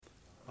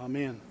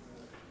Amen.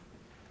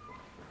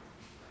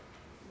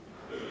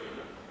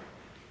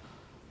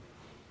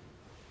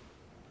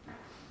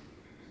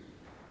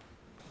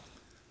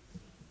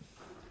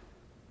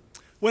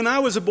 When I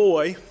was a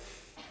boy,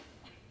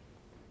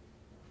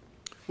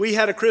 we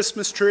had a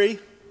Christmas tree.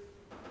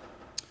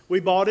 We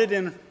bought it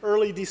in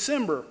early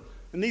December,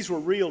 and these were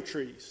real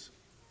trees.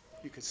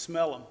 You could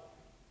smell them.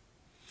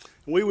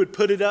 We would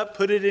put it up,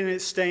 put it in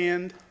its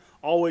stand,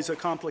 always a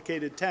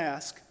complicated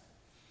task,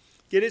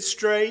 get it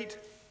straight,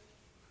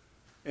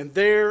 and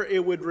there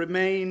it would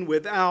remain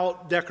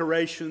without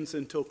decorations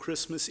until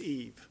Christmas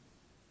Eve.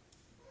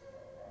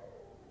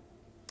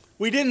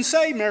 We didn't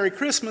say Merry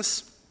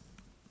Christmas.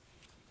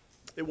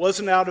 It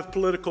wasn't out of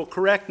political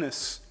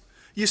correctness.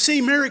 You see,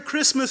 Merry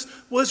Christmas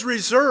was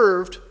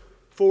reserved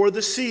for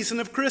the season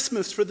of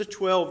Christmas, for the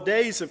 12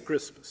 days of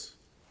Christmas.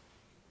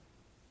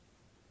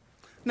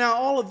 Now,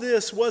 all of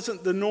this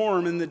wasn't the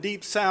norm in the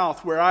Deep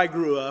South where I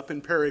grew up in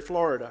Perry,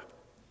 Florida,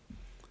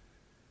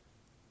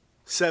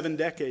 7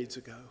 decades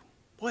ago.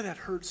 Boy, that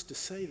hurts to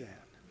say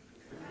that.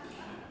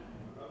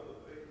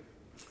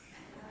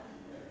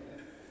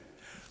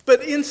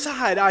 But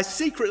inside, I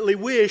secretly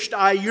wished,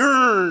 I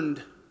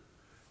yearned.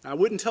 I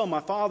wouldn't tell my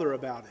father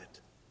about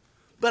it.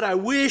 But I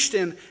wished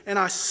and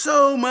I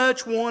so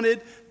much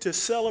wanted to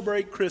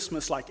celebrate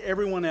Christmas like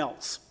everyone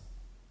else.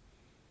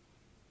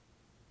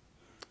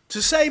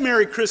 To say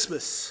Merry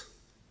Christmas.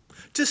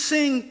 To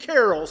sing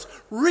carols,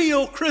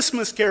 real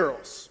Christmas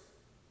carols.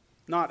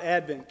 Not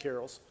Advent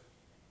carols.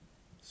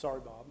 Sorry,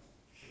 Bob.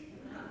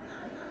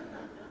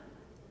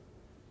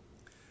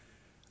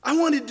 I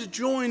wanted to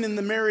join in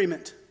the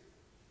merriment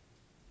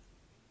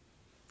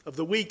of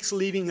the weeks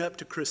leading up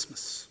to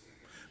Christmas.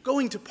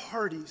 Going to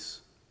parties,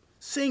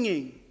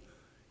 singing,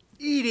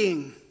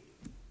 eating.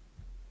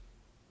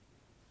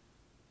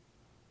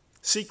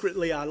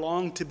 Secretly, I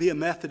longed to be a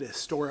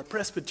Methodist or a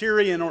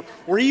Presbyterian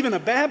or even a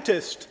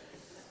Baptist,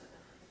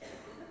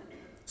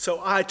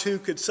 so I too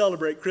could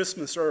celebrate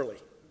Christmas early.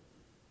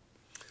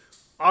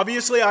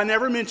 Obviously, I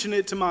never mentioned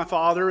it to my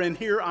father, and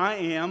here I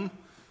am,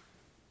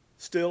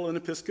 still an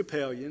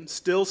Episcopalian,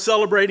 still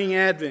celebrating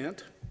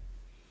Advent,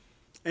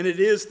 and it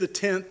is the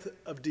 10th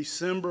of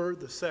December,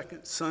 the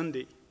second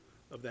Sunday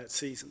of that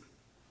season.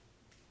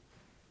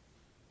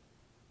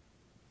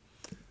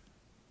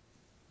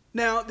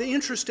 Now, the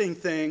interesting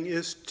thing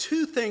is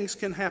 2 things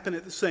can happen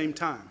at the same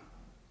time.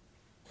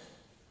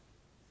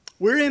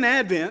 We're in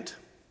Advent,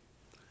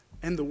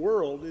 and the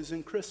world is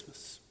in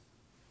Christmas.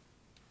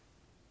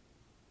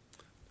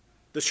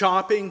 The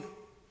shopping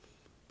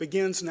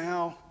begins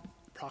now,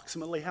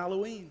 approximately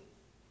Halloween.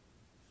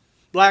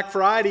 Black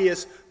Friday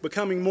is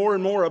becoming more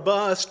and more a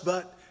bust,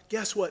 but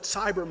guess what?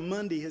 Cyber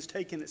Monday has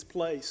taken its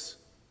place.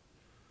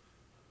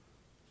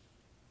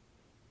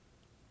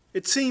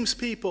 It seems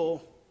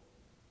people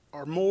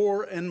are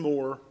more and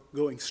more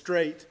going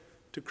straight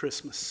to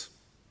Christmas.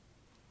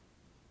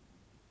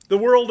 The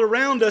world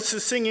around us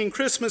is singing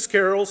Christmas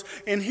carols,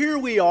 and here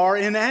we are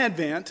in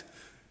Advent,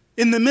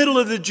 in the middle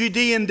of the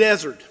Judean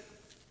desert,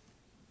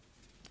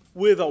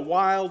 with a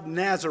wild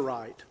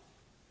Nazarite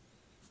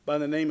by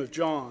the name of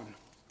John.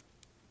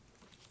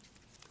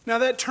 Now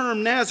that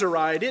term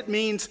Nazarite, it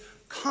means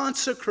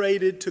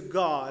consecrated to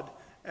God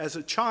as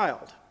a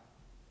child.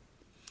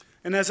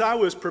 And as I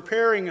was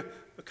preparing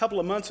a couple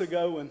of months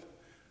ago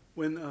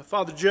when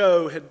Father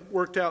Joe had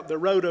worked out the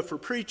rota for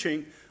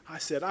preaching, I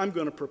said, I'm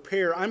going to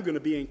prepare, I'm going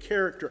to be in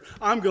character,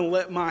 I'm going to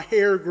let my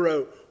hair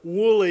grow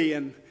woolly,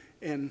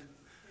 and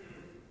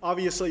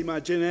obviously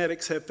my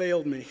genetics have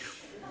failed me.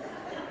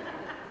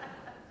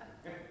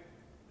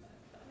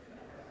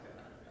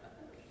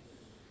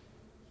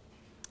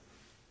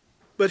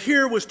 But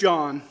here was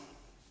John,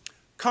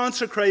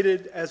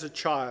 consecrated as a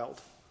child,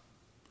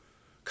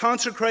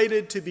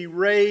 consecrated to be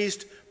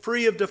raised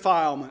free of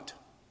defilement,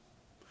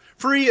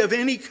 free of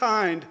any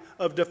kind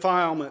of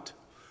defilement,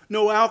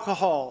 no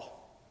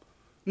alcohol,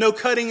 no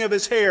cutting of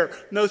his hair,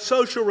 no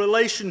social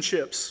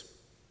relationships.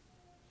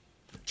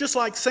 Just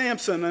like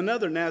Samson,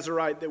 another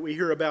Nazarite that we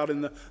hear about in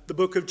the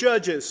book of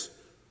Judges,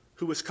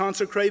 who was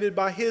consecrated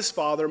by his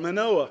father,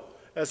 Manoah,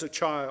 as a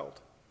child.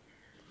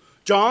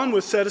 John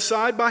was set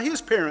aside by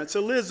his parents,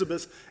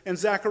 Elizabeth and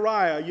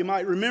Zechariah. You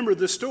might remember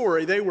the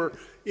story. They were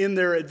in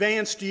their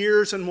advanced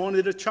years and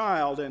wanted a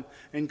child,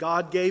 and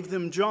God gave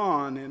them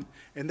John,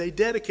 and they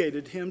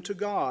dedicated him to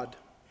God.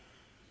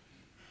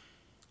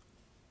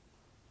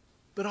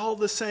 But all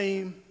the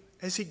same,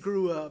 as he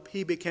grew up,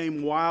 he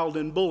became wild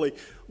and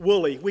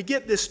woolly. We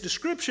get this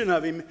description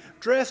of him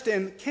dressed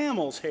in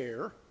camel's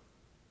hair,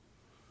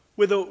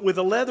 with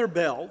a leather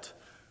belt,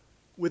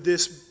 with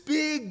this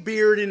big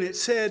beard, and it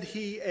said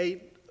he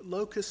ate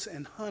locusts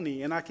and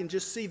honey, and I can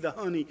just see the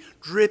honey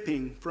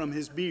dripping from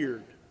his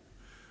beard.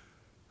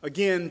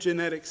 Again,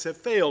 genetics have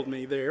failed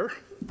me there.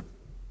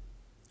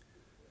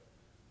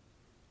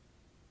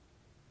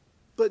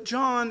 But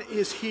John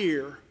is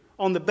here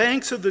on the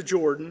banks of the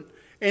Jordan,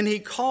 and he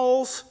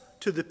calls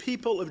to the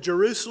people of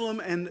Jerusalem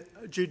and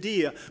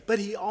Judea, but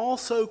he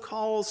also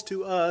calls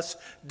to us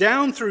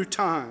down through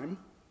time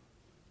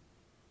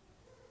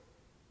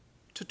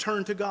to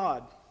turn to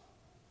God,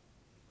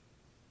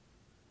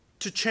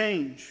 to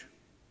change.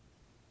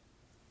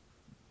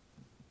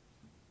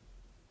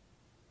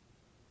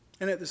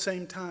 And at the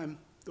same time,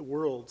 the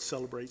world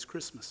celebrates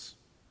Christmas.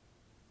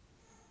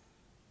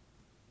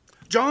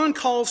 John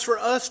calls for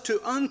us to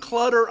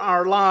unclutter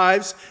our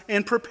lives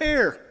and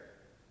prepare.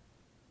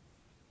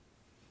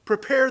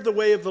 Prepare the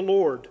way of the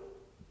Lord.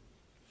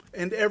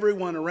 And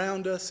everyone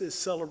around us is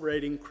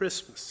celebrating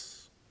Christmas.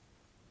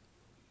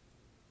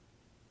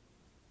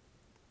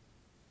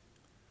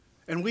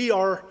 And we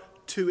are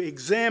to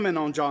examine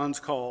on John's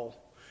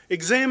call.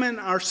 Examine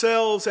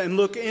ourselves and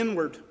look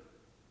inward.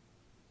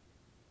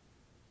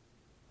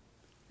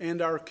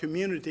 And our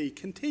community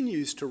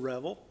continues to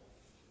revel.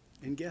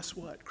 And guess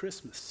what?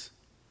 Christmas.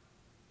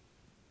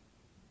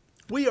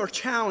 We are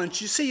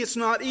challenged. You see, it's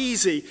not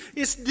easy.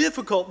 It's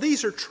difficult.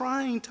 These are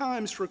trying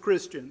times for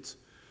Christians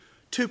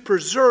to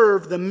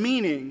preserve the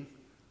meaning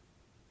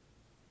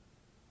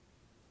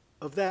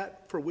of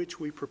that for which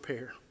we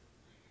prepare.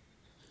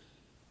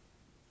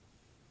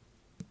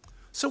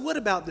 So what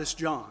about this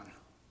John?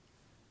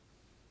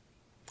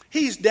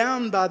 He's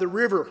down by the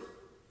river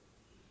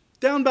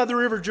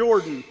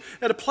Jordan,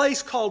 at a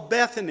place called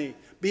Bethany,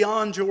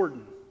 beyond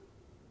Jordan.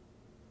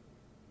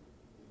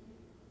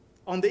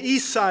 On the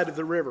east side of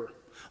the river,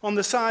 on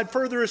the side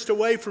furthest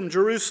away from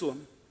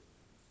Jerusalem.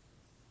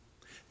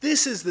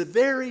 This is the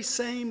very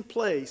same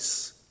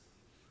place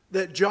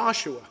that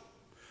Joshua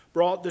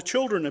brought the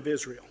children of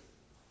Israel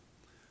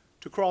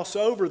to cross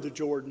over the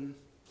Jordan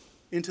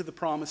into the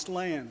promised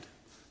land,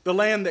 the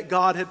land that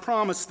God had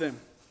promised them.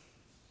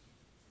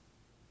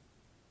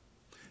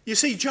 You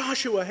see,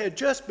 Joshua had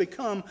just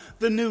become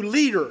the new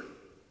leader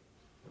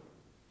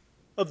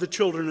of the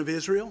children of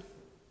Israel.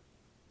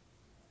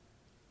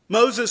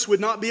 Moses would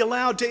not be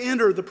allowed to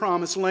enter the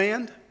promised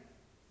land.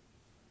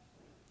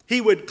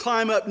 He would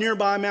climb up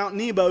nearby Mount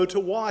Nebo to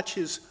watch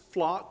his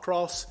flock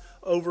cross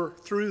over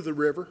through the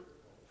river.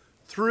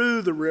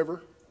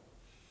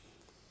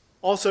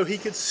 Also, he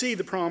could see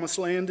the promised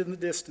land in the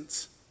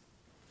distance.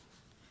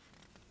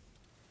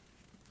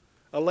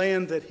 A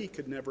land that he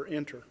could never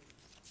enter.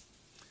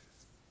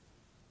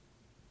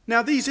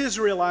 Now, these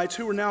Israelites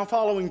who were now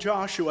following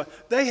Joshua,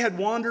 they had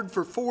wandered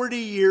for 40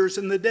 years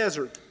in the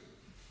desert.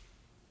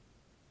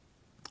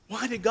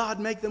 Why did God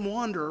make them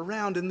wander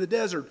around in the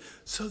desert?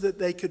 So that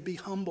they could be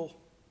humble.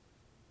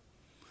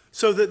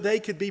 So that they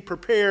could be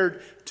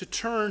prepared to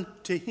turn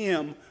to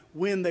Him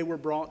when they were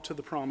brought to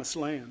the promised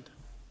land.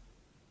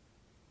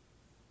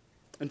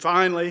 And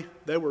finally,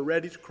 they were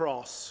ready to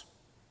cross.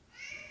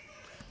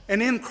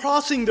 And in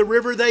crossing the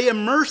river, they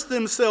immersed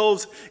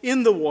themselves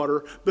in the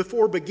water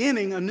before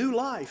beginning a new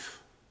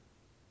life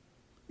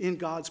in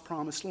God's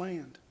promised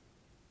land.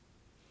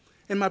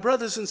 And my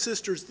brothers and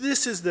sisters,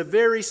 this is the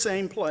very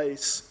same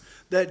place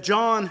that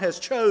John has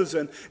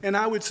chosen, and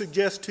I would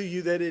suggest to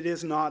you that it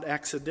is not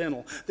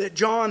accidental, that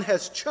John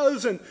has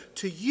chosen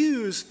to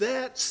use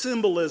that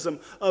symbolism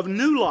of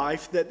new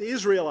life that the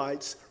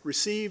Israelites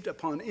received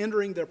upon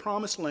entering their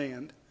promised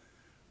land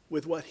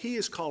with what he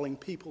is calling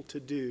people to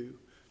do,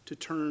 to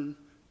turn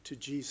to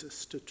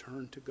Jesus, to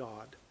turn to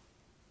God.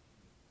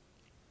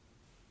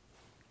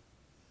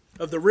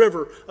 Of the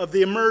river, of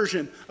the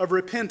immersion, of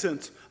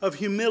repentance, of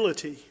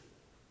humility.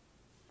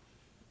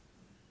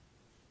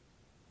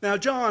 Now,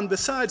 John,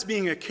 besides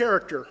being a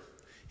character,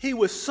 he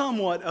was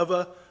somewhat of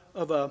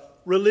a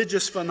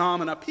religious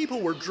phenomena.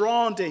 People were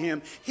drawn to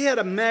him. He had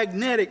a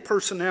magnetic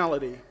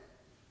personality.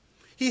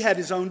 He had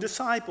his own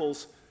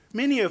disciples,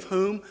 many of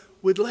whom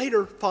would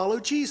later follow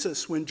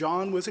Jesus when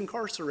John was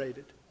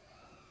incarcerated.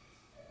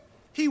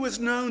 He was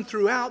known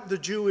throughout the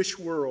Jewish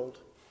world.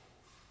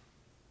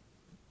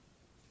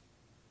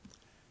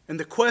 And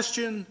the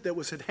question that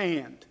was at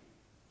hand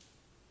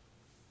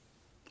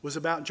was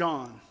about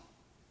John.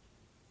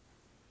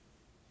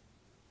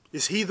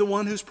 Is he the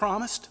one who's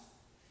promised?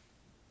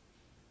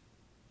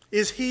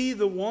 Is he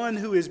the one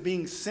who is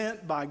being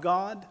sent by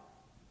God?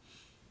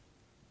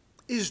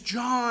 Is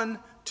John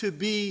to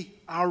be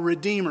our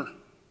Redeemer?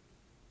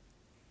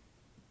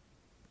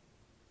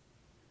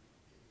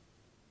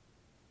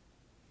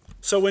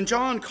 So when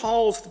John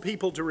calls the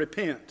people to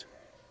repent,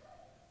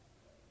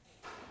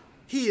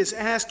 he is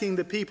asking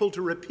the people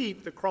to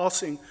repeat the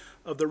crossing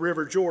of the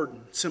River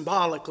Jordan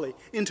symbolically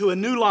into a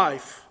new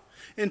life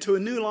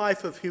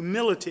of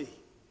humility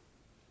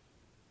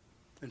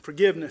and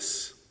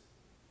forgiveness.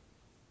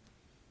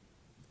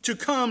 To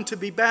come to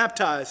be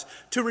baptized,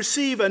 to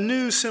receive a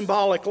new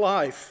symbolic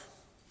life.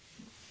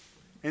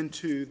 And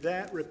to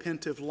that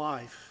repentive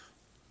life,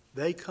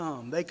 they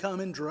come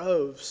in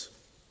droves.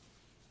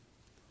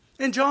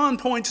 And John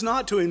points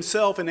not to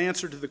himself in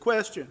answer to the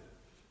question,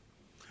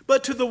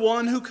 but to the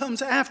one who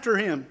comes after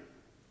him,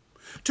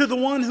 to the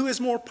one who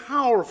is more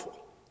powerful.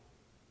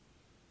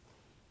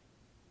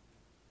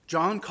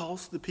 John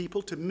calls the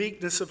people to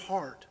meekness of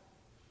heart.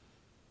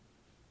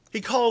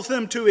 He calls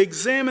them to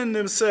examine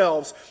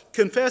themselves,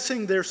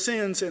 confessing their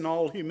sins in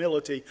all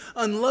humility,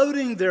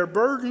 unloading their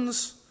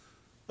burdens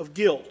of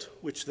guilt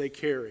which they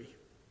carry,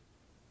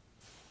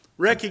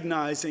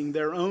 recognizing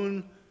their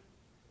own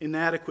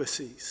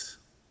inadequacies.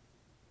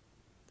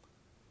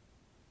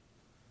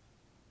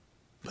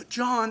 But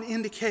John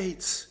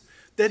indicates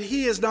that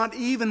he is not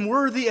even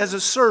worthy as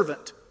a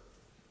servant,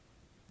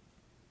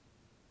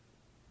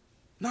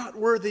 not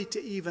worthy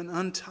to even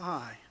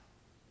untie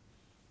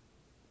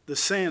the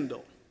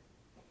sandal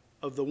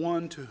of the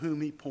one to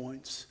whom he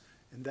points,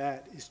 and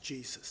that is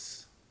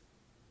Jesus.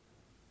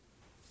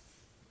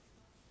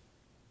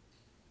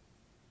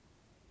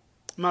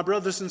 My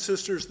brothers and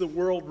sisters, the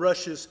world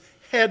rushes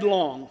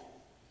headlong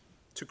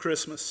to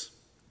Christmas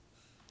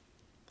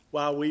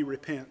while we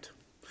repent,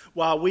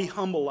 while we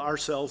humble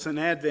ourselves in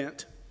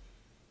Advent.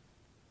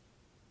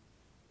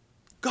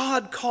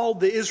 God called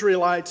the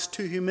Israelites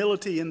to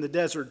humility in the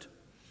desert.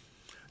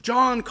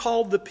 John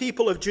called the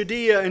people of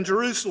Judea and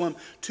Jerusalem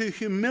to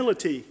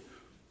humility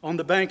on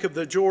the bank of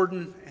the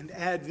Jordan, and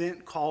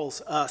Advent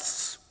calls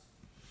us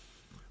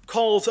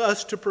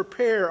to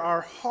prepare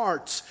our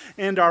hearts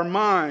and our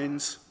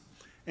minds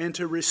and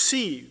to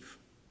receive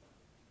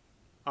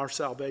our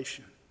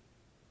salvation.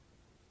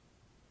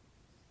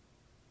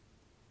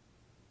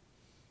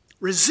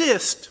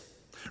 Resist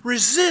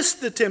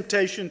the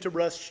temptation to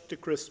rush to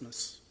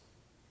Christmas.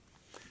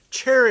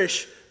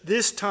 Cherish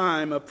this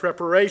time of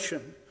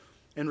preparation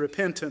and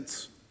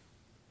repentance.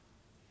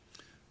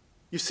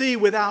 You see,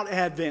 without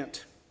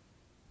Advent,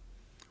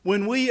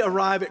 when we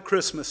arrive at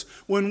Christmas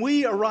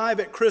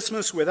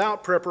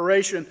without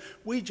preparation,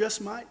 we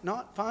just might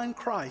not find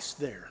Christ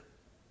there.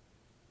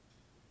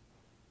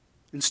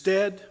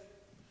 Instead,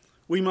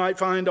 we might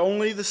find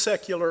only the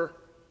secular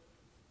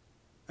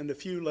and a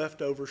few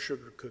leftover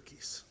sugar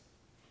cookies.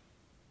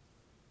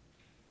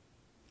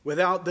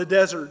 Without the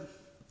desert,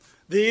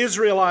 the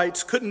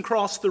Israelites couldn't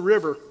cross the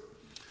river.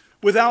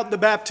 Without the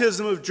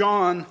baptism of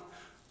John,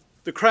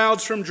 the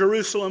crowds from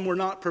Jerusalem were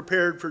not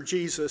prepared for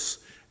Jesus.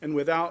 And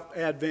without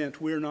Advent,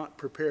 we're not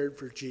prepared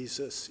for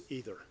Jesus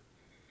either.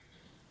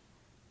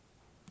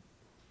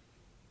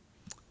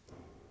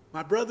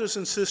 My brothers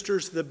and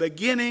sisters, the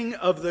beginning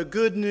of the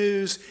good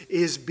news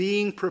is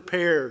being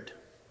prepared.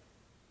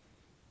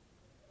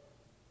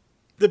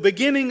 The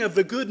beginning of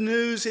the good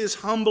news is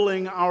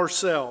humbling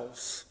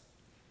ourselves.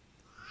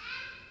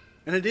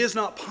 And it is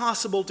not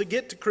possible to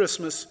get to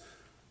Christmas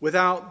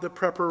without the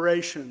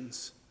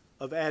preparations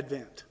of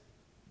Advent.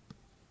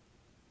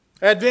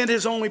 Advent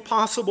is only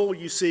possible,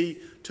 you see,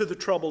 to the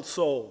troubled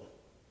soul.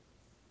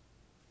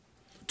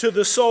 To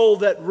the soul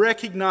that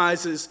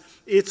recognizes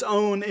its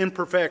own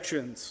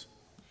imperfections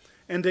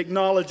and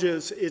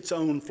acknowledges its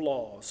own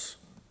flaws,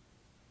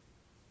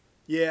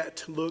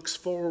 yet looks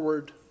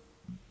forward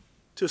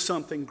to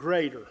something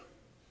greater,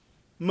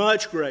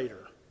 much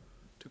greater,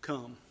 to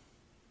come.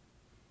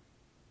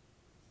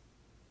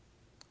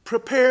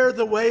 Prepare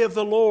the way of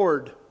the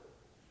Lord.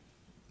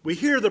 We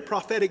hear the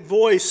prophetic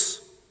voice.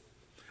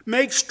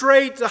 Make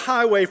straight the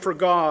highway for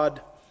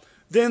God.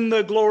 Then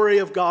the glory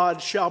of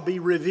God shall be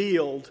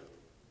revealed.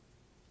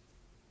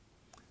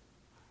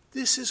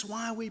 This is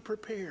why we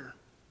prepare.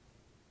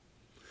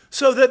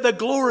 So that the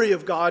glory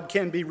of God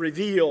can be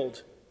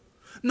revealed.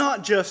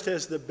 Not just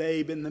as the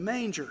babe in the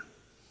manger,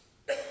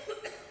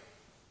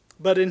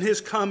 but in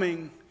his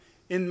coming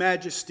in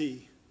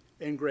majesty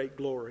and great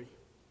glory.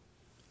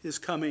 His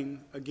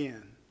coming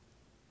again.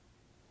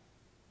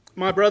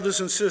 My brothers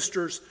and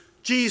sisters,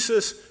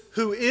 Jesus,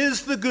 who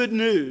is the good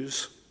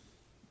news,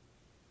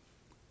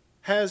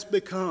 has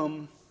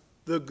become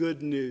the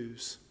good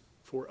news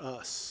for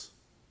us.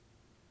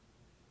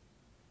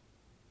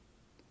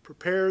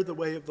 Prepare the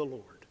way of the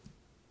Lord.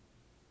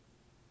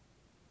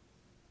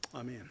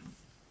 Amen.